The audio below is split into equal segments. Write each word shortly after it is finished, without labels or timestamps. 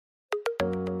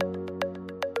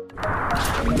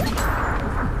We've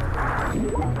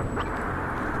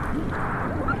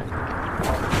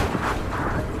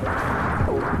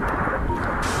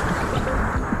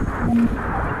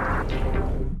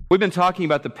been talking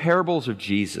about the parables of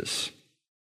Jesus.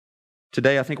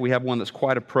 Today, I think we have one that's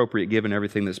quite appropriate given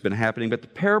everything that's been happening. But the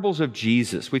parables of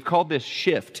Jesus, we've called this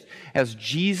shift, as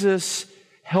Jesus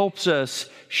helps us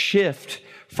shift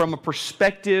from a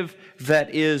perspective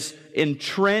that is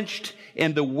entrenched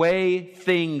in the way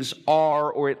things are,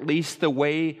 or at least the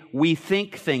way we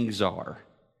think things are,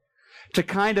 to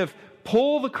kind of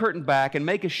pull the curtain back and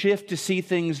make a shift to see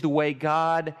things the way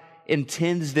God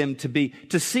intends them to be,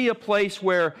 to see a place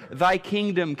where thy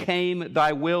kingdom came,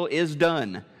 thy will is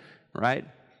done, right?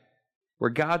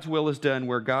 Where God's will is done,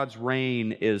 where God's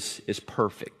reign is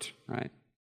perfect, right?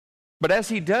 But as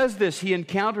he does this, he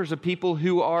encounters a people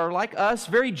who are, like us,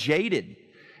 very jaded,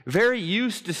 very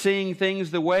used to seeing things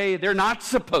the way they're not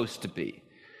supposed to be.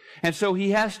 And so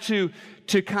he has to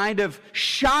kind of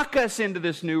shock us into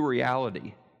this new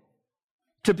reality,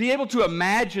 to be able to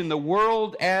imagine the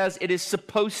world as it is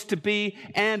supposed to be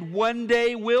and one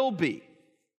day will be.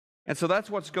 And so that's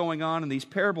what's going on in these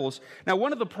parables. Now,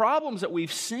 one of the problems that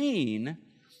we've seen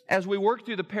as we work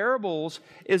through the parables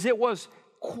is it was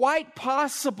quite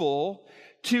possible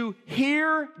to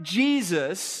hear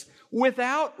Jesus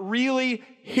without really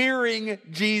hearing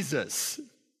Jesus.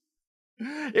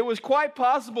 It was quite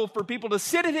possible for people to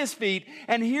sit at his feet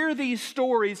and hear these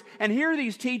stories and hear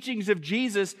these teachings of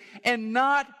Jesus and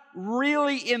not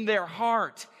really in their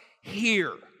heart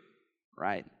hear,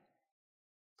 right?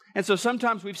 And so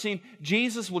sometimes we've seen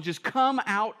Jesus will just come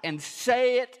out and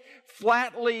say it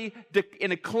flatly in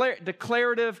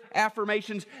declarative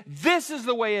affirmations. This is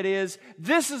the way it is.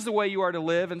 This is the way you are to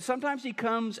live. And sometimes he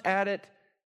comes at it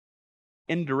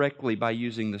indirectly by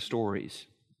using the stories.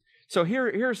 So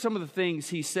here are some of the things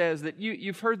he says that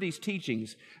you've heard these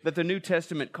teachings that the New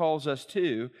Testament calls us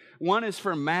to. One is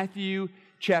from Matthew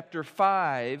chapter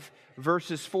 5,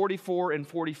 verses 44 and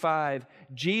 45.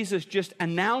 Jesus just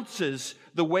announces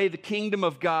the way the kingdom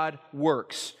of God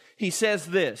works. He says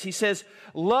this. He says,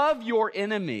 love your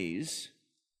enemies.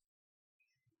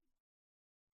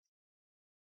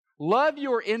 Love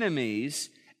your enemies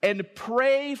and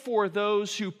pray for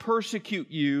those who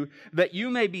persecute you, that you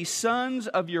may be sons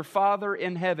of your Father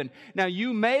in heaven. Now,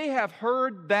 you may have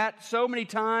heard that so many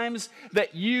times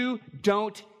that you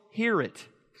don't hear it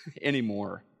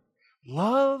anymore.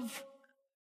 Love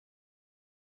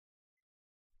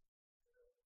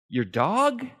your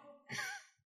dog,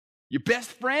 your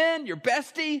best friend, your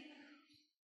bestie.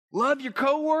 Love your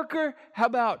coworker. How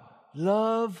about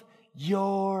love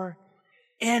your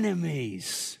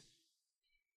enemies?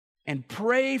 And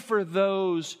pray for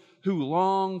those who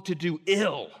long to do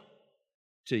ill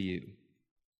to you.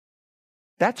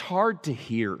 That's hard to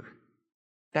hear.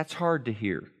 That's hard to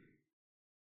hear.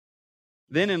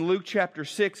 Then in Luke chapter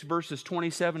 6, verses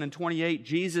 27 and 28,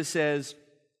 Jesus says,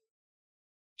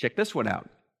 check this one out.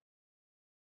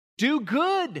 Do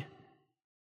good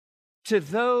to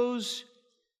those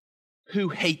who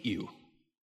hate you.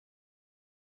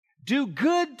 Do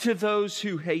good to those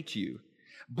who hate you.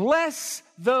 Bless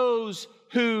those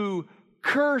who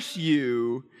curse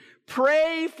you.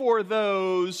 Pray for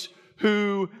those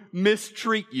who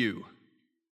mistreat you.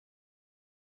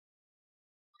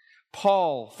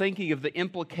 Paul, thinking of the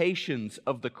implications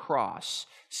of the cross,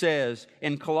 says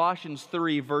in Colossians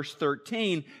 3, verse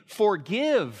 13,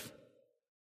 forgive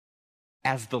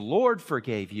as the Lord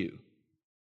forgave you.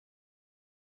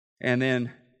 And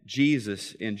then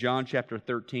Jesus, in John chapter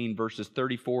 13, verses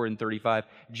 34 and 35,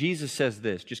 Jesus says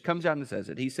this, just comes out and says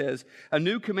it. He says, a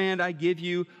new command I give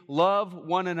you, love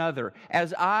one another.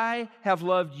 As I have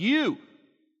loved you,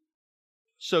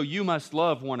 so you must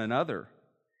love one another.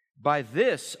 By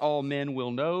this all men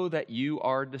will know that you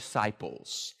are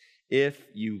disciples, if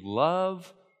you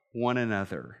love one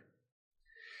another.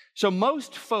 So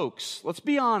most folks, let's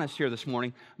be honest here this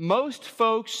morning, most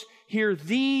folks hear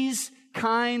these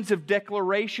kinds of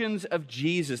declarations of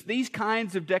Jesus, these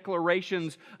kinds of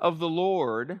declarations of the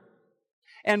Lord,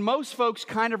 and most folks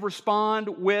kind of respond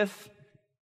with,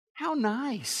 how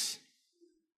nice.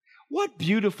 What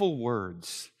beautiful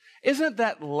words. Isn't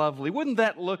that lovely? Wouldn't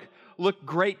that look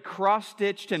great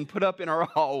cross-stitched and put up in our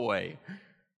hallway?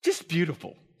 Just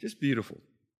beautiful, just beautiful.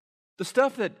 The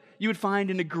stuff that you would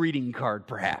find in a greeting card,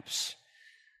 perhaps.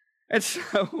 And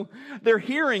so they're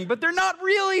hearing, but they're not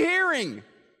really hearing.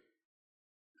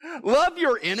 Love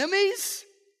your enemies.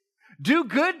 Do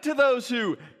good to those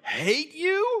who hate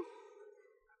you.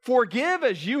 Forgive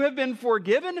as you have been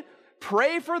forgiven.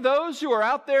 Pray for those who are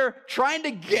out there trying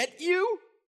to get you.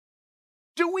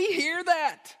 Do we hear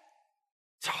that?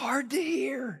 It's hard to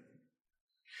hear.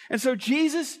 And so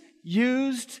Jesus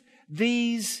used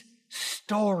these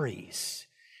stories.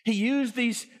 He used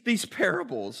these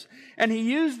parables, and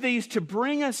he used these to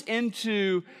bring us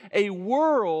into a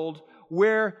world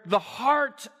where the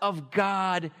heart of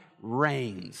God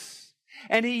reigns.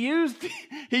 And he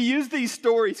used these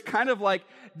stories kind of like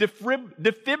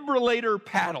defibrillator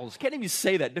paddles. Can't even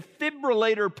say that.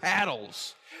 Defibrillator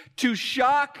paddles to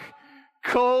shock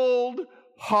cold,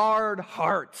 hard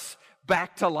hearts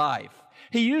back to life.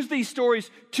 He used these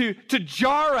stories to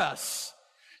jar us,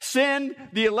 send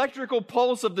the electrical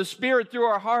pulse of the Spirit through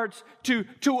our hearts to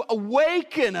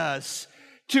awaken us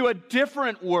to a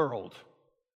different world.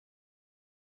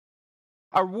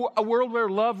 A world where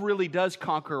love really does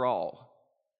conquer all.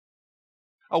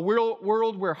 A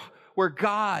world where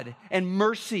God and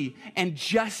mercy and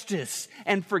justice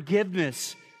and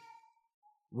forgiveness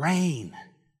reign.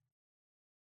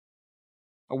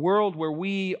 A world where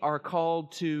we are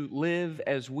called to live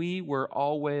as we were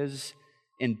always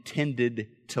intended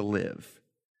to live.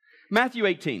 Matthew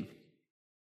 18.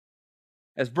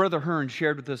 As Brother Hearn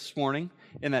shared with us this morning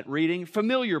in that reading,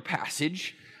 familiar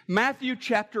passage, Matthew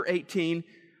chapter 18,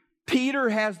 Peter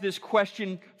has this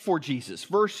question for Jesus.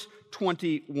 Verse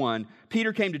 21.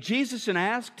 Peter came to Jesus and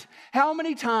asked, "How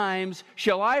many times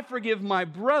shall I forgive my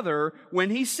brother when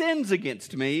he sins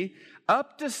against me?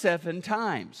 Up to 7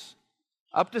 times.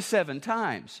 Up to 7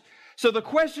 times. So the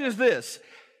question is this: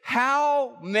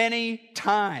 how many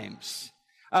times?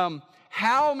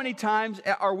 How many times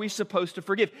are we supposed to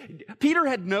forgive? Peter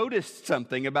had noticed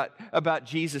something about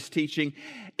Jesus' teaching.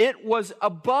 It was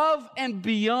above and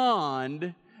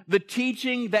beyond the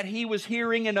teaching that he was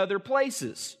hearing in other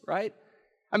places, right?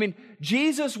 I mean,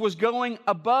 Jesus was going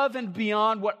above and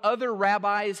beyond what other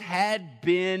rabbis had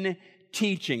been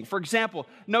teaching. For example,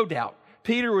 no doubt,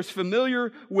 Peter was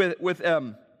familiar with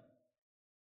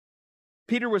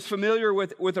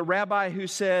a rabbi who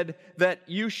said that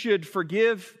you should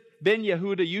forgive Ben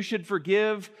Yehuda, you should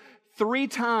forgive 3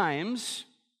 times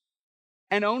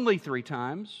and only 3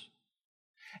 times.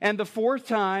 And the 4th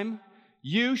time,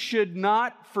 you should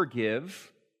not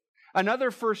forgive.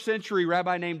 Another first century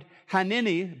rabbi named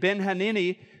Hanini, Ben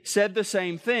Hanini, said the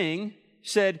same thing,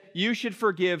 said you should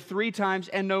forgive 3 times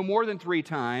and no more than 3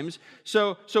 times.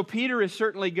 So Peter is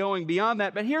certainly going beyond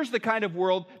that. But here's the kind of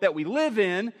world that we live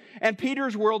in, and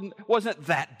Peter's world wasn't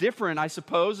that different, I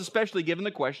suppose, especially given the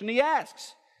question he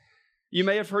asks. You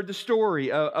may have heard the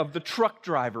story of the truck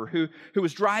driver who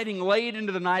was driving late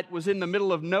into the night, was in the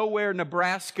middle of nowhere,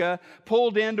 Nebraska,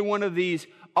 pulled into one of these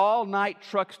all-night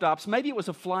truck stops. Maybe it was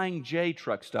a Flying J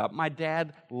truck stop. My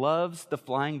dad loves the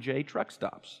Flying J truck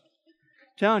stops.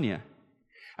 I'm telling you.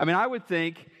 I mean, I would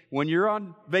think when you're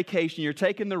on vacation, you're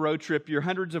taking the road trip, you're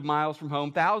hundreds of miles from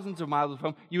home, thousands of miles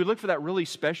from home, you would look for that really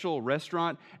special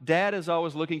restaurant. Dad is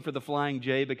always looking for the Flying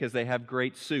J because they have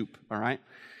great soup, all right?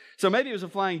 So maybe it was a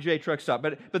Flying J truck stop.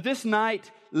 But this night,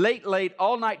 late,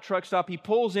 all-night truck stop, he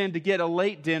pulls in to get a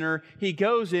late dinner. He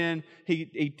goes in,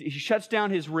 he shuts down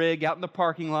his rig out in the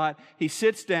parking lot. He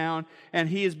sits down, and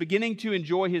he is beginning to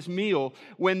enjoy his meal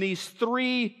when these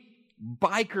 3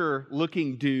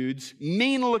 biker-looking dudes,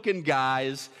 mean-looking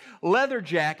guys, leather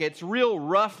jackets, real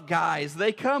rough guys,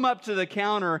 they come up to the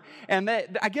counter, and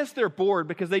I guess they're bored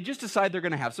because they just decide they're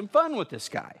going to have some fun with this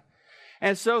guy.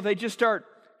 And so they just start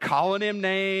calling him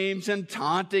names and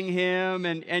taunting him,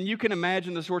 and you can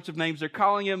imagine the sorts of names they're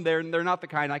calling him. They're not the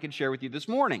kind I can share with you this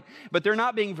morning, but they're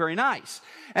not being very nice.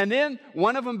 And then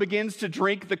one of them begins to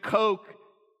drink the Coke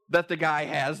that the guy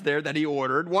has there that he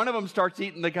ordered. One of them starts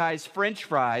eating the guy's French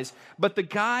fries, but the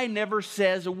guy never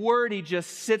says a word. He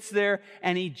just sits there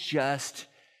and he just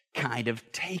kind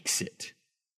of takes it.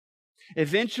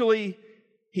 Eventually,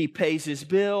 he pays his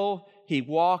bill. He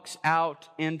walks out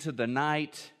into the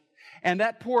night. And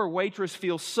that poor waitress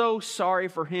feels so sorry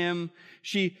for him.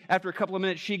 After a couple of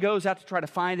minutes, she goes out to try to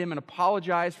find him and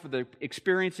apologize for the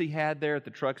experience he had there at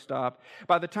the truck stop.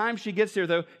 By the time she gets there,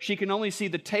 though, she can only see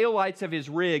the taillights of his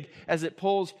rig as it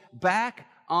pulls back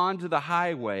onto the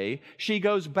highway. She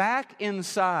goes back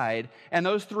inside, and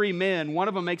those 3 men, one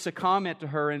of them makes a comment to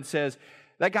her and says,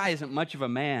 "That guy isn't much of a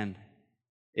man,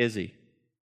 is he?"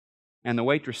 And the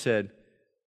waitress said,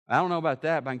 "I don't know about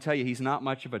that, but I can tell you he's not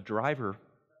much of a driver."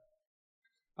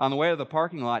 On the way to the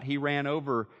parking lot, he ran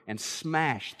over and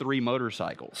smashed 3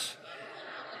 motorcycles.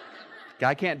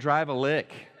 Guy can't drive a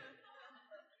lick.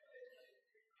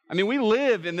 I mean, we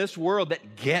live in this world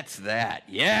that gets that.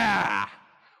 Yeah!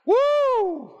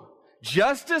 Woo!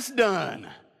 Justice done.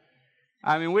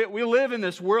 I mean, we live in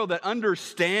this world that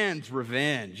understands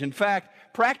revenge. In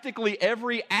fact, practically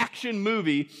every action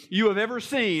movie you have ever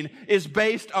seen is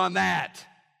based on that.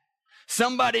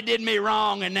 Somebody did me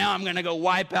wrong, and now I'm going to go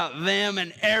wipe out them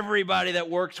and everybody that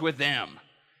works with them.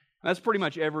 That's pretty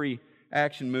much every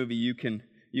action movie you can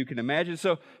imagine.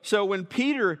 So when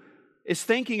Peter is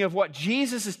thinking of what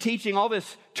Jesus is teaching, all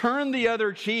this turn the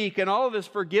other cheek and all of this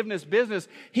forgiveness business,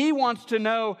 he wants to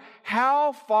know,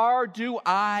 how far do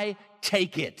I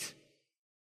take it?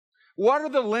 What are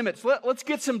the limits? Let's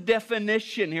get some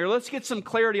definition here. Let's get some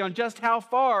clarity on just how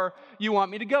far you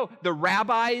want me to go. The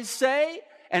rabbis say,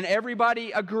 and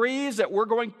everybody agrees, that we're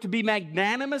going to be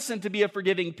magnanimous and to be a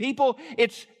forgiving people.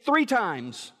 It's 3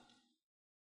 times,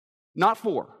 not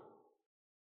 4.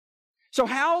 So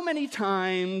how many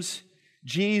times,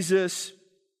 Jesus,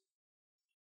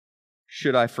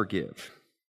 should I forgive?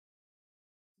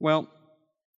 Well,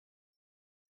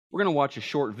 we're going to watch a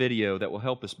short video that will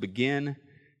help us begin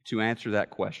to answer that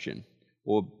question.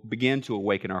 We'll begin to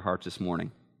awaken our hearts this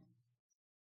morning.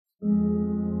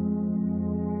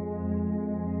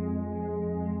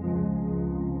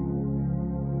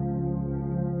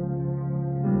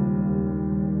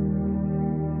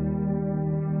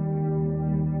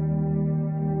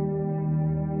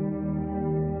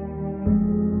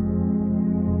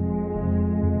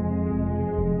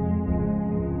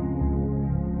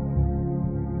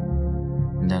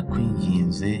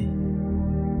 Ndakwinginze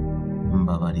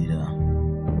mbabarira,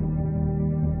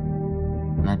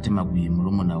 natemaguye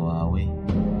murumuna wawe,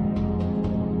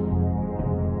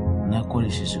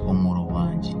 nakoresheje umuro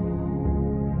wanjye,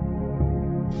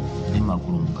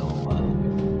 nemagura umugabo wawe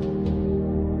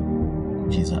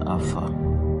kugeza apfa,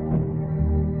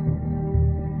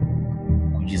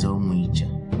 kugeza aho umwica.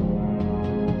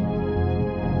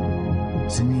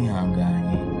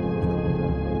 Sinihanganye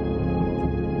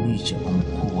nica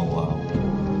umukobwa wawe,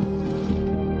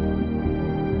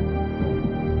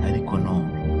 ariko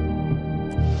none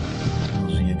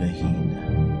nuzuye agahinda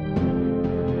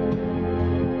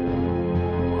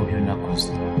kubyo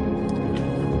nakoze.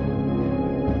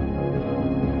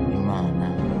 Imana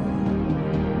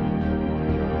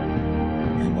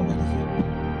yambabariye,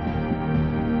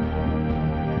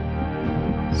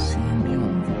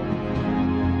 simbyumva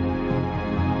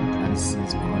kandi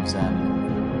sinzi ko nzabyumva.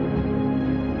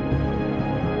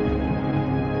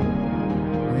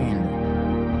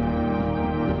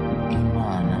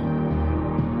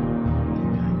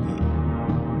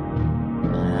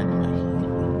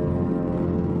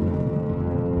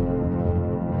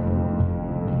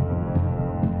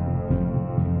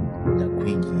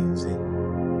 Ndakwinginze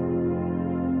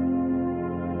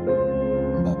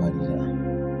mbabarira.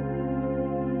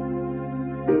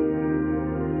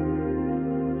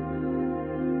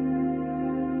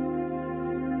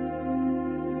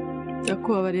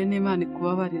 Ndakubabariye n'Imana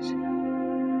ikubabarire.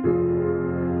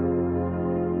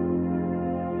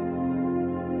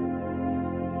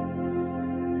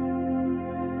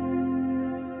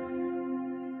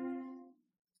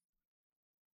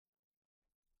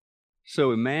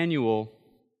 So Emmanuel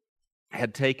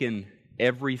had taken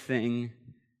everything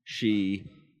she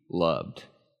loved.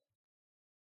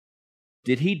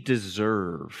 Did he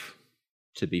deserve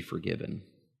to be forgiven?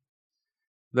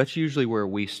 That's usually where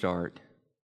we start.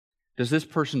 Does this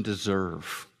person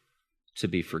deserve to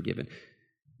be forgiven?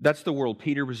 That's the world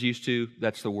Peter was used to.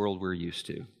 That's the world we're used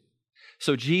to.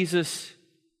 So Jesus,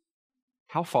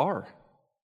 how far?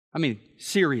 I mean,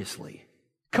 seriously,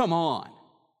 come on.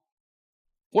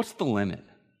 What's the limit?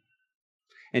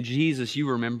 And Jesus, you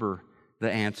remember the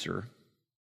answer.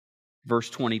 Verse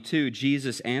 22,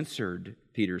 Jesus answered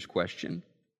Peter's question.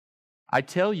 I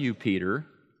tell you, Peter,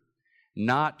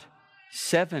 not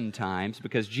 7 times,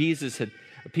 because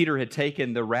Peter had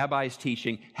taken the rabbi's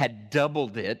teaching, had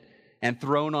doubled it, and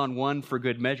thrown on one for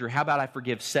good measure. How about I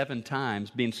forgive 7 times,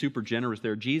 being super generous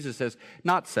there? Jesus says,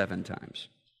 not 7 times,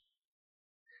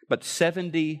 but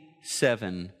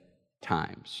 77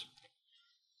 times.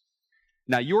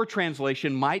 Now, your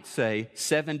translation might say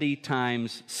 70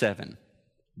 times 7.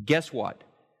 Guess what?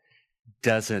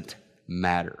 Doesn't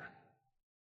matter.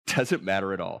 Doesn't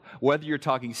matter at all. Whether you're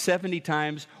talking 70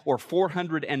 times or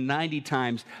 490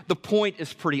 times, the point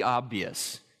is pretty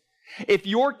obvious. If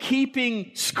you're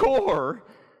keeping score,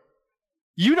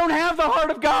 you don't have the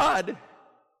heart of God.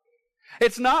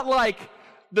 It's not like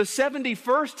the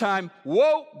 71st time,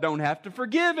 whoa, don't have to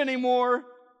forgive anymore.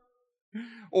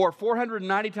 Or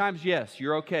 490 times, yes,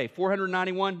 you're okay.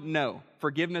 491, no,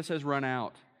 forgiveness has run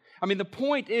out. I mean, the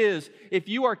point is, if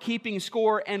you are keeping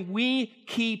score and we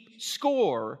keep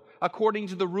score according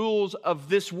to the rules of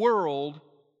this world,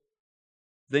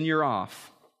 then you're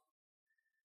off.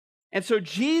 And so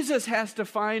Jesus has to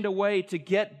find a way to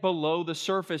get below the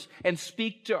surface and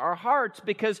speak to our hearts,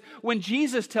 because when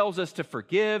Jesus tells us to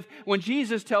forgive, when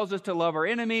Jesus tells us to love our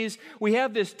enemies, we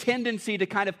have this tendency to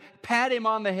kind of pat him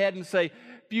on the head and say,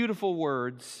 beautiful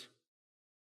words.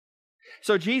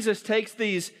 So Jesus takes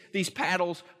these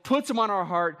paddles, puts them on our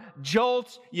heart,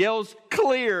 jolts, yells,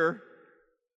 clear.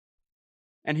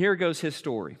 And here goes his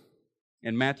story.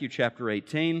 In Matthew chapter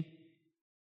 18,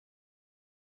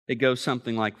 it goes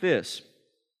something like this.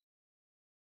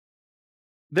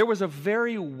 There was a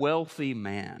very wealthy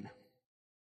man.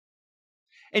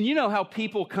 And you know how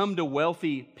people come to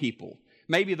wealthy people.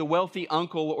 Maybe the wealthy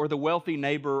uncle or the wealthy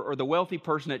neighbor or the wealthy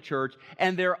person at church,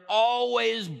 and they're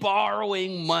always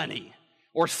borrowing money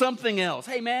or something else.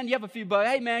 Hey man, you have a few bucks.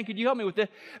 Hey man, could you help me with this?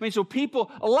 I mean, so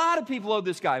a lot of people owe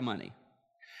this guy money.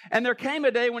 And there came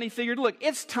a day when he figured, look,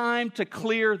 it's time to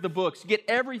clear the books, get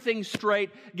everything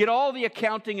straight, get all the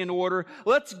accounting in order.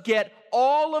 Let's get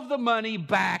all of the money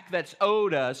back that's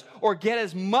owed us, or get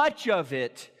as much of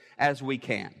it as we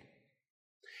can.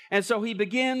 And so he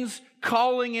begins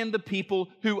calling in the people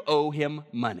who owe him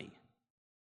money.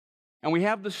 And we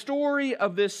have the story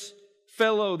of this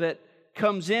fellow that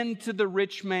comes into the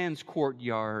rich man's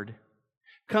courtyard,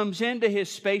 comes into his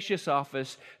spacious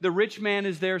office. The rich man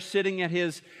is there sitting at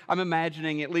his, I'm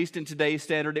imagining, at least in today's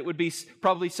standard, it would be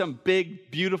probably some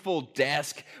big, beautiful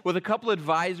desk with a couple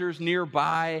advisors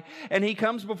nearby. And he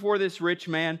comes before this rich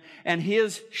man, and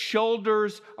his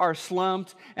shoulders are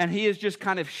slumped, and he is just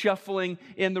kind of shuffling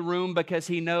in the room because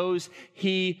he knows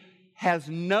he has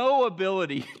no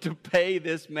ability to pay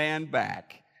this man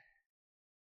back.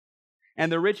 And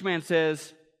the rich man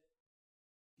says,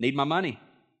 "Need my money.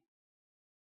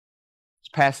 It's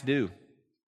past due.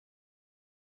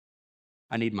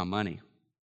 I need my money."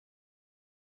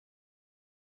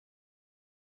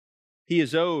 He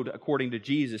is owed, according to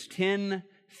Jesus,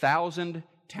 10,000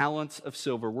 talents of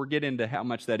silver. We'll get into how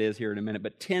much that is here in a minute,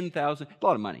 but 10,000, a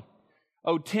lot of money.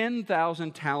 Owed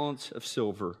 10,000 talents of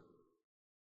silver.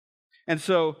 And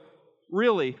so,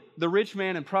 really, the rich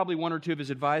man and probably one or two of his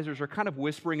advisors are kind of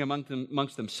whispering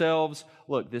amongst themselves,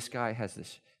 look, this guy has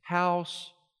this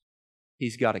house.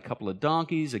 He's got a couple of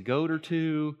donkeys, a goat or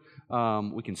two.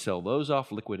 We can sell those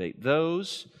off, liquidate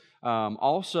those.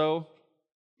 Also,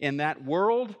 in that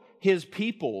world, his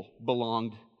people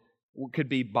could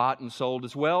be bought and sold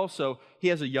as well. So he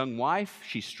has a young wife.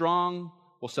 She's strong.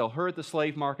 We'll sell her at the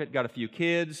slave market. Got a few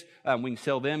kids. We can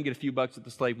sell them, get a few bucks at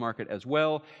the slave market as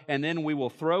well. And then we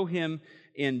will throw him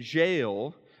in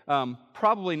jail.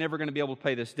 Probably never going to be able to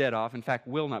pay this debt off. In fact,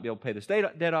 will not be able to pay this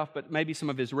debt off, but maybe some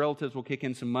of his relatives will kick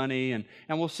in some money, and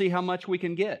we'll see how much we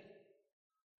can get.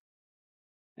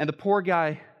 And the poor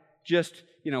guy just,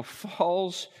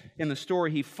 falls in the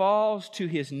story. He falls to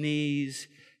his knees.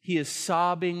 He is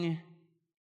sobbing.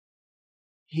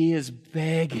 He is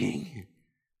begging.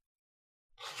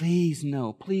 Please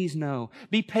no, please no.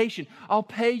 Be patient. I'll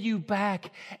pay you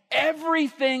back.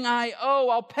 Everything I owe,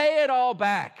 I'll pay it all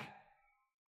back.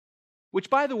 Which,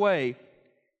 by the way,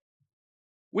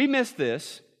 we miss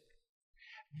this.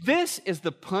 This is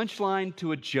the punchline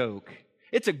to a joke.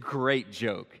 It's a great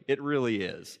joke. It really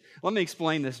is. Let me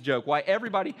explain this joke. Why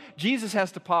Jesus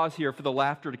has to pause here for the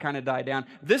laughter to kind of die down.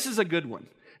 This is a good one.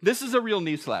 This is a real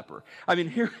knee slapper. I mean,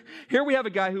 here we have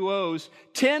a guy who owes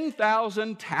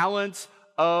 10,000 talents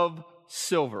of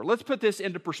silver. Let's put this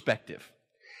into perspective.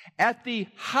 At the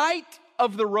height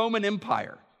of the Roman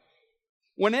Empire,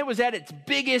 when it was at its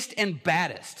biggest and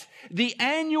baddest, the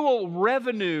annual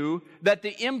revenue that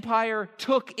the empire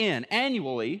took in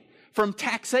annually from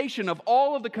taxation of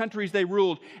all of the countries they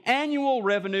ruled, annual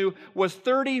revenue was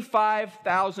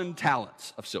 35,000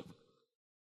 talents of silver.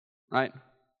 Right?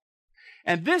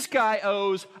 And this guy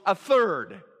owes a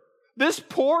third. This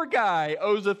poor guy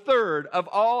owes a third of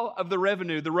all of the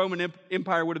revenue the Roman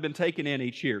Empire would have been taking in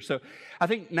each year. So I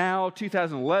think now,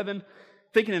 2011,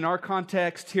 thinking in our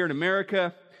context here in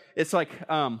America, it's like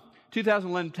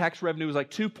 2011 tax revenue was like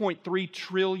 $2.3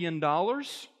 trillion,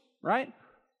 right?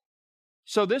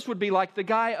 So this would be like the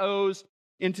guy owes,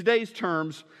 in today's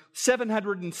terms,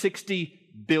 $760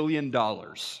 billion.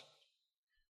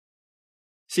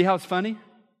 See how it's funny?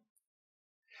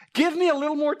 Give me a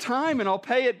little more time and I'll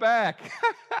pay it back.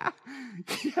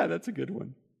 Yeah, that's a good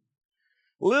one.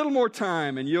 A little more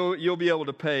time and you'll be able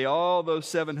to pay all those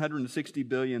 760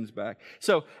 billions back.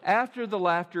 So after the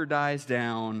laughter dies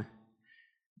down,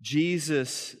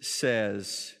 Jesus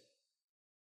says,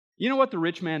 you know what the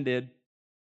rich man did?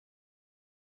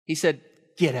 He said,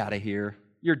 get out of here.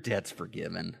 Your debt's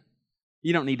forgiven.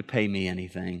 You don't need to pay me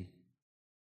anything.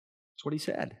 That's what he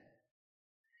said.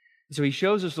 So he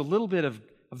shows us a little bit of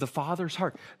the Father's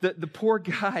heart. The poor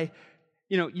guy,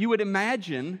 you would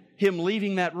imagine him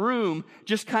leaving that room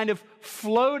just kind of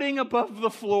floating above the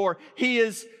floor. He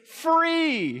is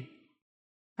free.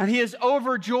 And he is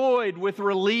overjoyed with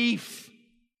relief.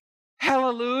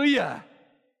 Hallelujah.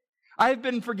 I've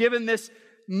been forgiven this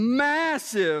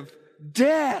massive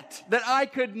debt that I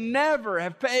could never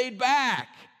have paid back.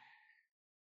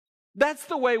 That's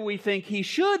the way we think he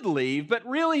should leave, but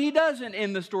really he doesn't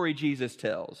in the story Jesus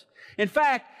tells. In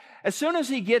fact, as soon as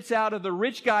he gets out of the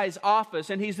rich guy's office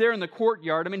and he's there in the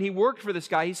courtyard, he worked for this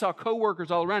guy. He saw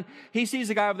coworkers all around. He sees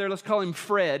a guy over there, let's call him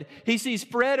Fred. He sees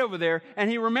Fred over there and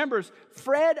he remembers,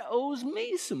 Fred owes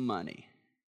me some money.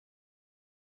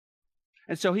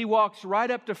 And so he walks right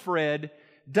up to Fred,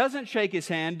 doesn't shake his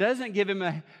hand, doesn't give him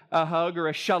a hug or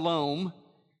a shalom.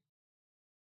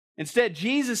 Instead,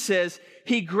 Jesus says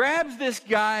he grabs this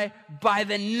guy by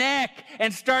the neck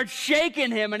and starts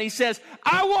shaking him, and he says,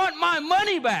 I want my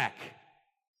money back.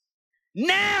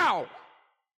 Now!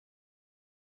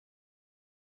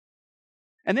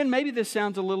 And then maybe this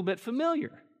sounds a little bit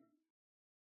familiar.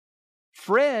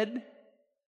 Fred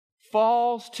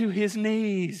falls to his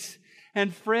knees,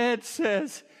 and Fred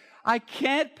says, I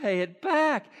can't pay it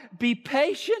back. Be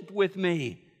patient with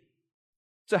me.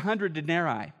 It's 100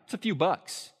 denarii. It's a few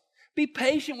bucks. Be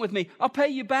patient with me. I'll pay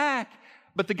you back.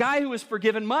 But the guy who is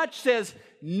forgiven much says,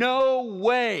 no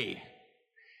way,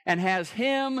 and has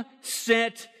him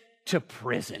sent to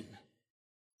prison.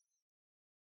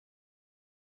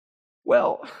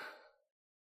 Well,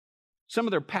 some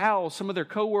of their pals, some of their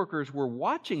coworkers were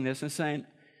watching this and saying,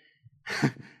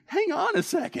 hang on a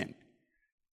second.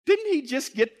 Didn't he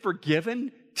just get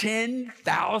forgiven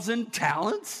 10,000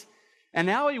 talents? And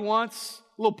now he wants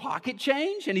a little pocket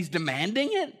change and he's demanding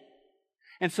it?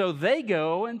 And so they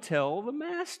go and tell the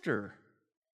master.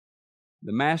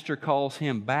 The master calls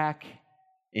him back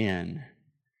in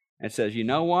and says, you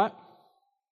know what?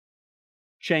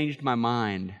 Changed my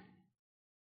mind.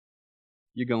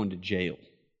 You're going to jail.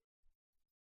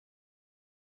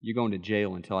 You're going to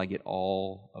jail until I get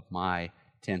all of my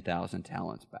 10,000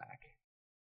 talents back.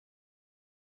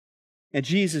 And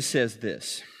Jesus says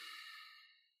this,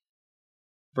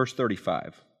 verse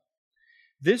 35.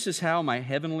 This is how my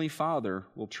heavenly Father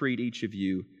will treat each of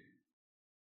you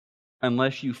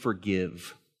unless you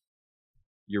forgive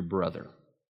your brother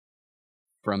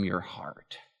from your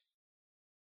heart.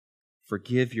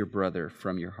 Forgive your brother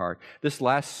from your heart. This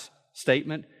last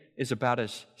statement is about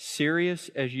as serious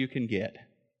as you can get.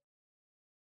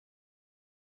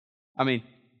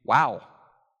 Wow.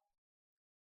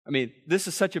 This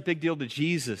is such a big deal to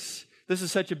Jesus. This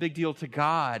is such a big deal to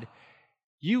God.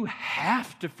 You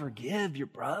have to forgive your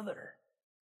brother.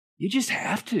 You just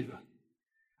have to.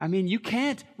 You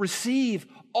can't receive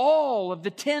all of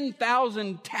the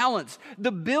 10,000 talents,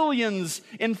 the billions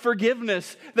in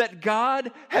forgiveness that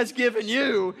God has given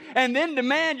you, and then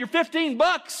demand your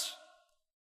 $15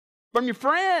 from your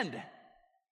friend.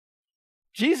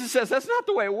 Jesus says that's not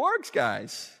the way it works,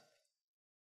 guys.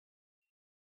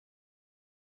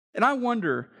 And I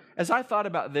wonder, as I thought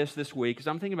about this week, as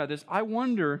I'm thinking about this, I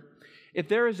wonder if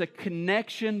there is a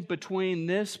connection between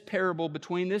this parable,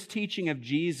 between this teaching of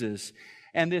Jesus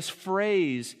and this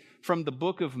phrase from the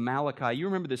book of Malachi. You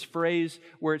remember this phrase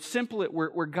where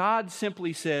where God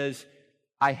simply says,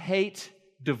 I hate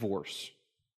divorce.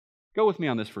 Go with me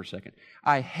on this for a second.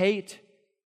 I hate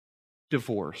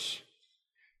divorce.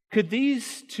 Could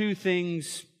these two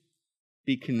things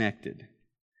be connected?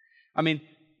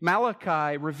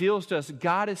 Malachi reveals to us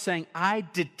God is saying, I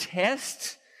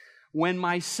detest when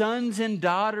my sons and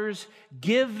daughters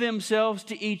give themselves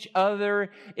to each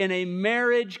other in a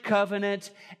marriage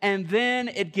covenant, and then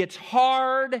it gets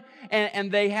hard,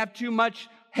 and they have too much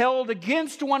held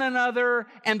against one another,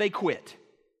 and they quit.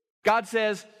 God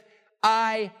says,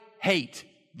 I hate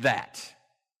that.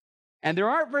 And there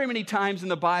aren't very many times in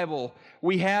the Bible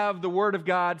we have the Word of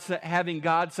God having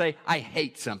God say, I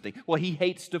hate something. Well, He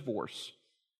hates divorce.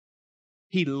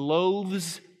 He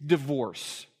loathes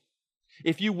divorce.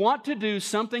 If you want to do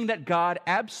something that God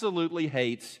absolutely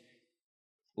hates,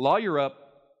 lawyer up,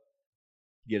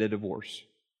 get a divorce.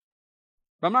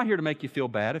 But I'm not here to make you feel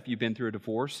bad if you've been through a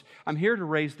divorce. I'm here to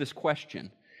raise this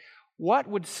question. What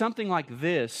would something like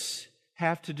this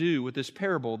have to do with this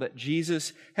parable that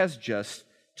Jesus has just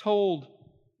told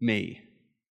me?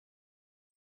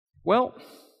 Well,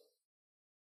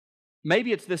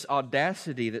 maybe it's this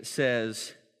audacity that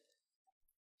says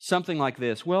something like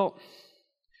this. Well,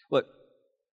 look,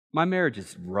 my marriage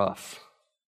is rough.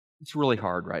 It's really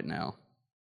hard right now.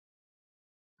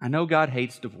 I know God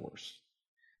hates divorce,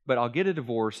 but I'll get a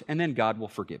divorce and then God will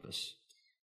forgive us.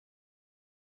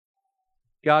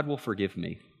 God will forgive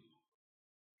me.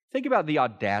 Think about the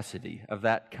audacity of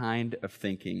that kind of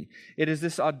thinking. It is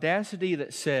this audacity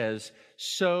that says,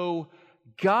 so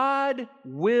God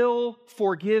will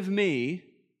forgive me,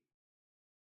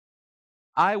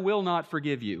 I will not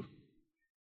forgive you.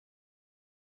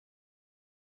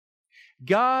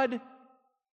 God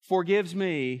forgives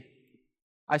me,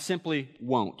 I simply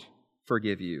won't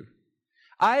forgive you.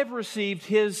 I have received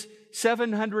His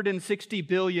 760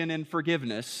 billion in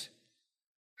forgiveness.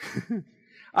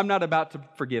 I'm not about to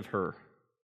forgive her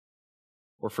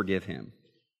or forgive him.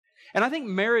 And I think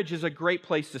marriage is a great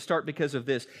place to start because of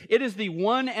this. It is the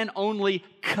one and only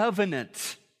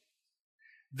covenant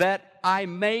that I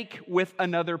make with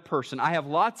another person. I have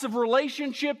lots of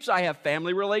relationships. I have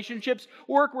family relationships,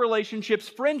 work relationships,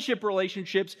 friendship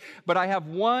relationships, but I have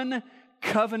one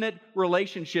covenant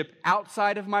relationship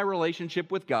outside of my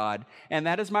relationship with God, and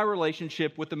that is my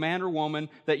relationship with the man or woman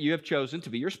that you have chosen to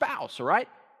be your spouse, all right?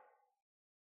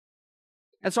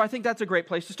 And so I think that's a great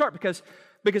place to start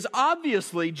because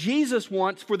obviously Jesus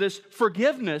wants for this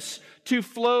forgiveness to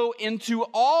flow into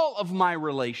all of my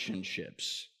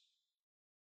relationships.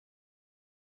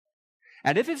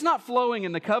 And if it's not flowing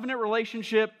in the covenant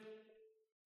relationship,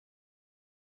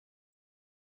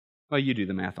 well, you do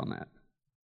the math on that.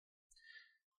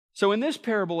 So in this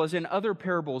parable, as in other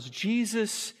parables,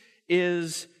 Jesus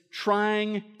is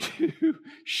trying to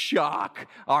shock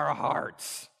our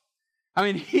hearts. I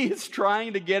mean, He is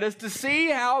trying to get us to see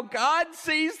how God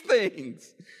sees things.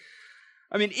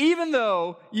 I mean, even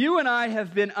though you and I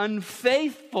have been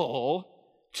unfaithful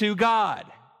to God,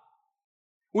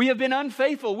 we have been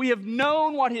unfaithful. We have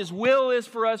known what His will is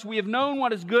for us. We have known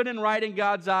what is good and right in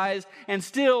God's eyes. And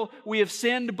still, we have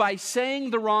sinned by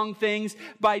saying the wrong things,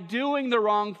 by doing the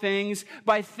wrong things,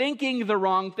 by thinking the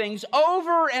wrong things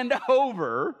over and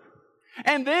over.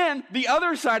 And then, the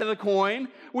other side of the coin,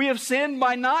 we have sinned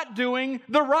by not doing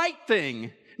the right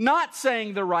thing, not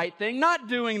saying the right thing, not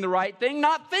doing the right thing,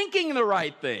 not thinking the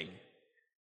right thing.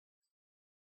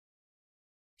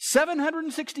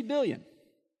 760 billion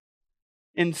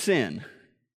in sin.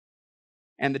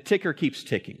 And the ticker keeps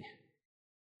ticking.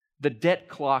 The debt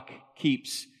clock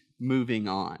keeps moving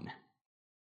on.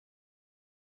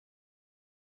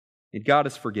 And God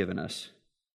has forgiven us.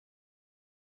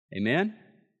 Amen?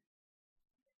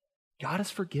 God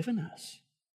has forgiven us.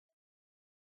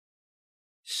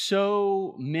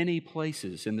 So many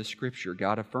places in the Scripture,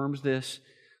 God affirms this.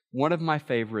 One of my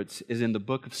favorites is in the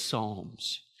book of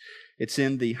Psalms. It's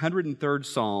in the 103rd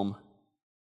Psalm.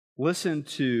 Listen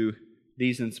to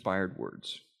these inspired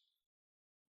words.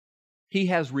 He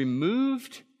has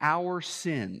removed our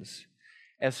sins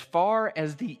as far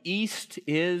as the east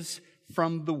is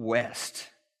from the west.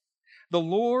 The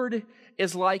Lord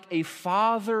is like a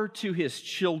father to His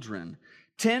children,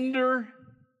 tender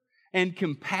and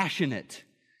compassionate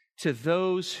to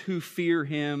those who fear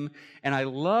Him. And I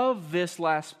love this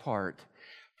last part.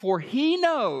 For He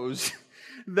knows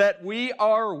that we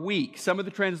are weak. Some of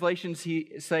the translations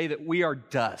say that we are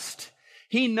dust.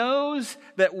 He knows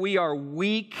that we are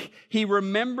weak. He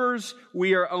remembers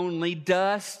we are only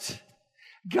dust.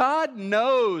 God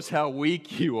knows how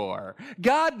weak you are.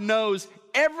 God knows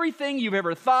everything you've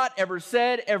ever thought, ever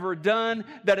said, ever done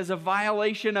that is a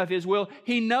violation of His will.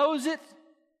 He knows it.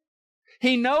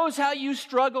 He knows how you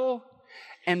struggle.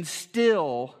 And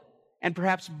still, and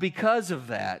perhaps because of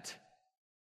that,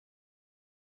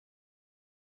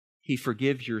 He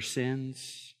forgives your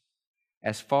sins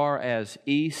as far as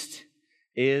east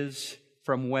is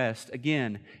from west.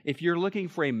 Again, if you're looking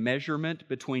for a measurement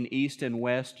between east and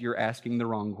west, you're asking the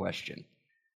wrong question.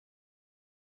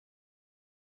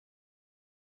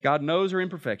 God knows our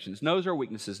imperfections, knows our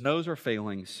weaknesses, knows our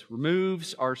failings,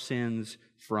 removes our sins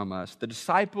from us. The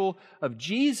disciple of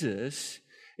Jesus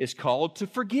is called to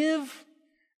forgive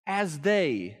as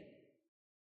they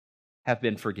have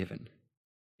been forgiven.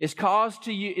 Is called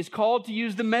to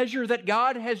use the measure that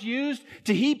God has used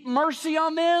to heap mercy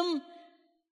on them,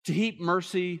 to heap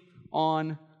mercy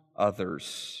on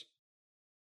others.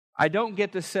 I don't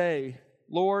get to say,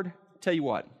 Lord, tell you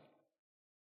what,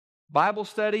 Bible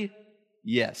study,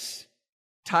 yes.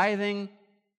 Tithing,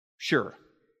 sure.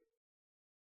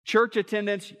 Church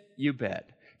attendance, you bet.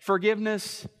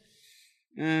 Forgiveness,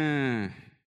 I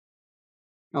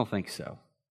don't think so.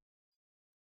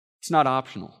 It's not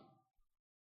optional.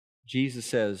 Jesus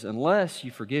says, unless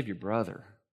you forgive your brother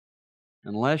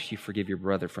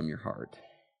from your heart.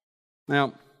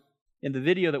 Now, in the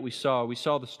video that we saw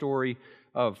the story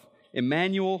of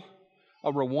Emmanuel,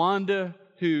 a Rwanda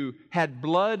who had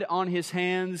blood on his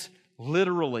hands,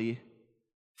 literally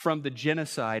from the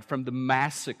genocide, from the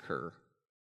massacre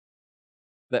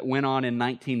that went on in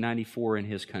 1994 in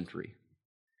his country.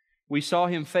 We saw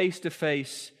him face to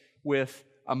face with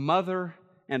a mother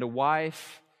and a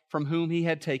wife from whom he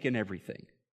had taken everything.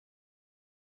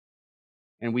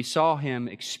 And we saw him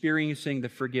experiencing the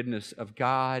forgiveness of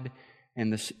God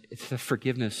and the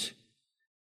forgiveness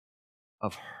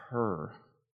of her.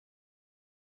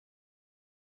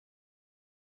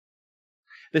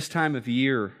 This time of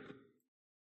year,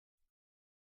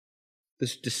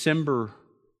 this December,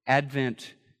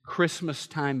 Advent, Christmas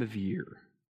time of year,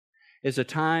 is a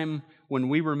time when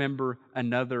we remember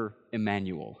another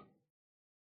Emmanuel.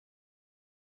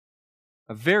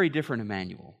 A very different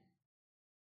Emmanuel.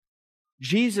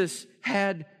 Jesus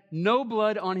had no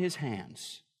blood on his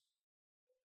hands.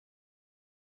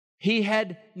 He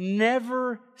had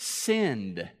never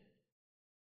sinned.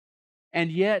 And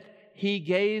yet, he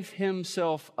gave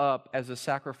himself up as a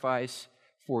sacrifice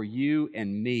for you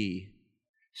and me,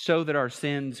 so that our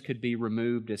sins could be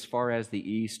removed as far as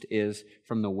the east is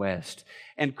from the west.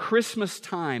 And Christmas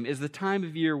time is the time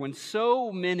of year when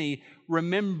so many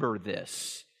remember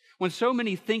this, when so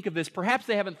many think of this. Perhaps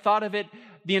they haven't thought of it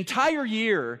the entire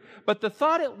year, but the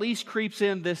thought at least creeps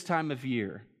in this time of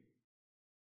year.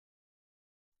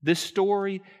 This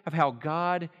story of how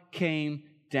God came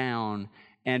down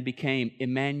and became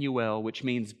Emmanuel, which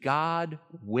means God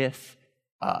with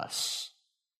us,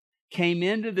 came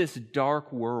into this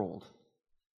dark world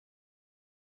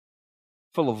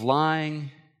full of lying,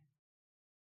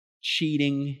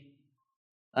 cheating,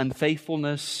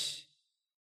 unfaithfulness,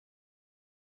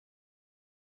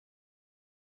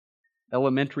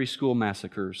 elementary school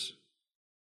massacres.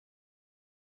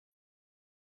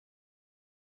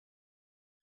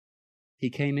 He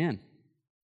came in,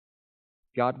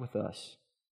 God with us,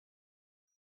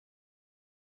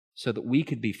 so that we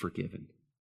could be forgiven.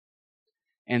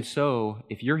 And so,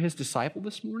 if you're His disciple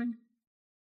this morning,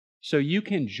 so you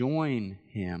can join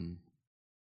Him,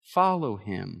 follow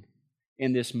Him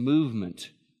in this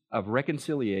movement of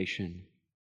reconciliation,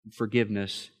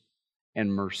 forgiveness,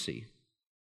 and mercy,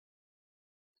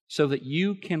 so that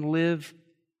you can live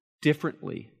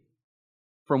differently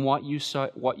from what you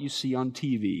see on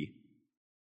TV,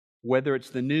 whether it's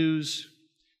the news,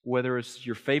 whether it's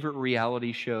your favorite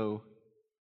reality show.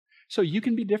 So you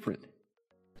can be different.